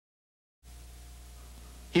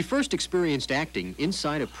He first experienced acting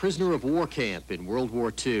inside a prisoner of war camp in World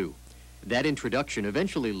War II. That introduction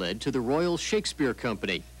eventually led to the Royal Shakespeare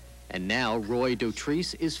Company. And now Roy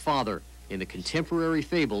Dotrice is father in the contemporary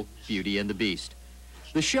fable Beauty and the Beast.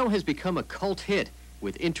 The show has become a cult hit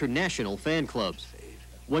with international fan clubs.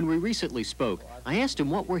 When we recently spoke, I asked him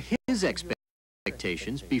what were his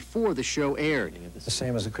expectations before the show aired. The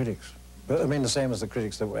same as the critics. I mean, the same as the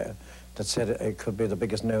critics that said it could be the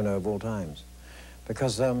biggest no-no of all times.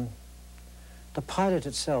 Because the pilot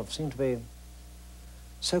itself seemed to be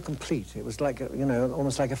so complete. It was like, you know,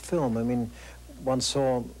 almost like a film. I mean, one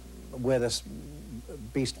saw where this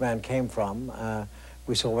beast man came from.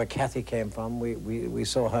 We saw where Kathy came from. We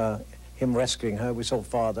saw him rescuing her. We saw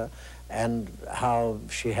father and how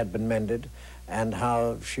she had been mended and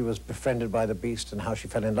how she was befriended by the beast and how she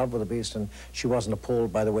fell in love with the beast, and she wasn't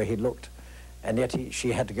appalled by the way he looked. And yet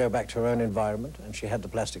she had to go back to her own environment, and she had the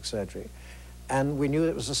plastic surgery. And we knew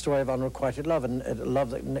it was a story of unrequited love, and a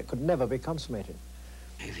love that could never be consummated.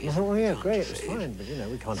 I thought, well, yeah, great, it's fine, but, you know,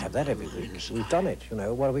 we can't have that every week. We've done it, you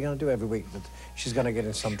know. What are we going to do every week? That she's going to get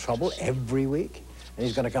in some trouble every week, and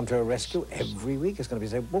he's going to come to her rescue every week. It's going to be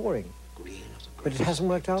so boring. But it hasn't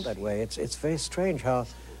worked out that way. It's very strange how,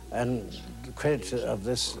 and the credit of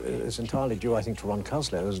this is entirely due, I think, to Ron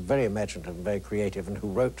Coslow, who was very imaginative and very creative, and who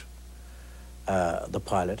wrote the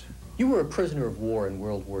pilot. You were a prisoner of war in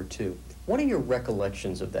World War II. What are your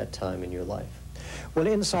recollections of that time in your life? Well,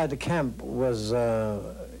 inside the camp was,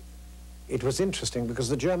 it was interesting because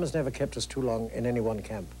the Germans never kept us too long in any one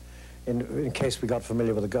camp in case we got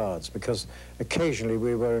familiar with the guards, because occasionally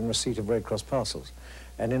we were in receipt of Red Cross parcels.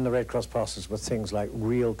 And in the Red Cross parcels were things like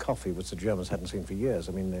real coffee, which the Germans hadn't seen for years.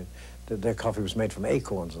 I mean, their coffee was made from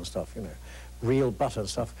acorns and stuff, you know, real butter and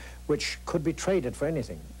stuff, which could be traded for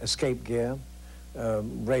anything, escape gear,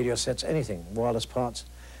 radio sets, anything, wireless parts.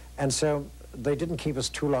 And so they didn't keep us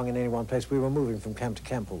too long in any one place. We were moving from camp to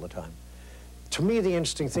camp all the time. To me, the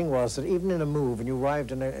interesting thing was that even in a move, and you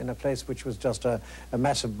arrived in a place which was just a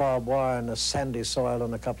massive barbed wire and a sandy soil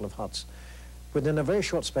and a couple of huts, within a very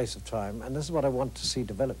short space of time, and this is what I want to see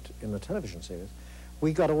developed in the television series,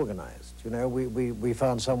 we got organized. You know, we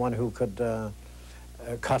found someone who could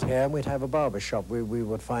cut hair, and we'd have a barber shop. We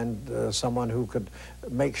would find someone who could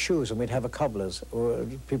make shoes, and we'd have a cobbler's, or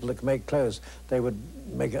people that could make clothes. They would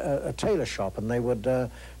make a tailor shop, and they would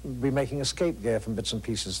be making escape gear from bits and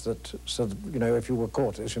pieces so that, you know, if you were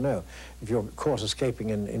caught, as you know, if you're caught escaping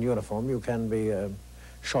in uniform, you can be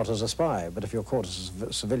shot as a spy, but if you're caught as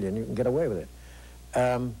a civilian, you can get away with it.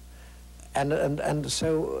 And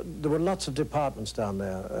so there were lots of departments down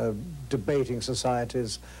there, debating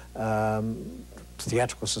societies,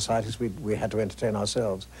 theatrical societies. We had to entertain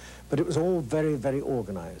ourselves, but it was all very, very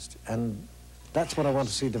organized, and that's what I want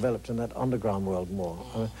to see developed in that underground world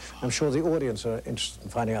more. I'm sure the audience are interested in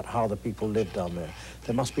finding out how the people live down there.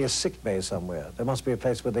 There must be a sick bay somewhere. There must be a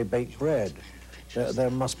place where they bake bread. There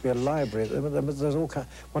must be a library. There's all kind.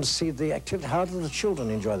 I want to see the activity. How do the children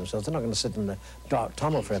enjoy themselves? They're not going to sit in the dark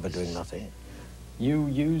tunnel forever doing nothing. You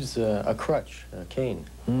use a crutch, a cane,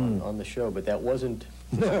 on the show, but that wasn't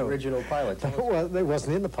the original pilot. Well, it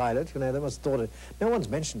wasn't in the pilot. You know, they must have thought it. No one's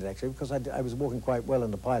mentioned it actually, because I was walking quite well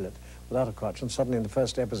in the pilot without a crutch, and suddenly in the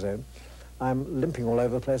first episode, I'm limping all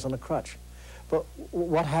over the place on a crutch. But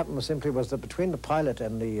what happened simply was that between the pilot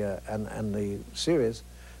and the series.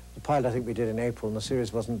 The pilot I think we did in April, and the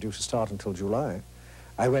series wasn't due to start until July.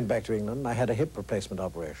 I went back to England, and I had a hip replacement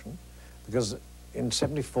operation, because in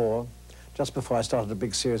 '74, just before I started a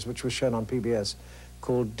big series which was shown on PBS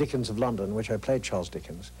called Dickens of London, which I played Charles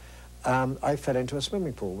Dickens, I fell into a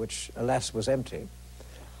swimming pool, which alas was empty,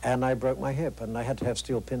 and I broke my hip, and I had to have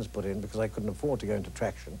steel pins put in because I couldn't afford to go into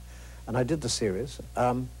traction. And I did the series.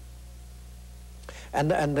 And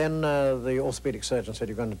then the orthopedic surgeon said,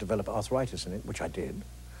 you're going to develop arthritis in it, which I did.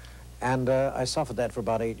 And I suffered that for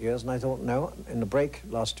about 8 years, and I thought, no, in the break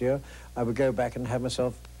last year, I would go back and have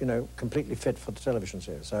myself, you know, completely fit for the television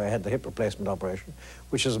series. So I had the hip replacement operation,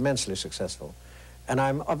 which was immensely successful. And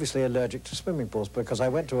I'm obviously allergic to swimming pools because I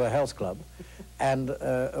went to a health club and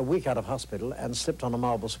a week out of hospital and slipped on a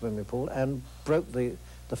marble swimming pool and broke the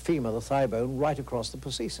femur, the thigh bone, right across the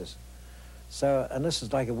prosthesis. So, and this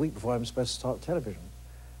is like a week before I'm supposed to start television.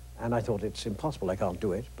 And I thought, it's impossible, I can't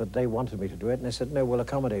do it. But they wanted me to do it, and they said, no, we'll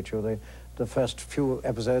accommodate you. The first few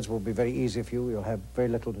episodes will be very easy for you. You'll have very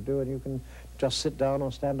little to do, and you can just sit down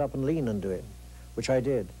or stand up and lean and do it, which I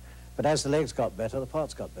did. But as the legs got better, the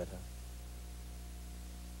parts got better.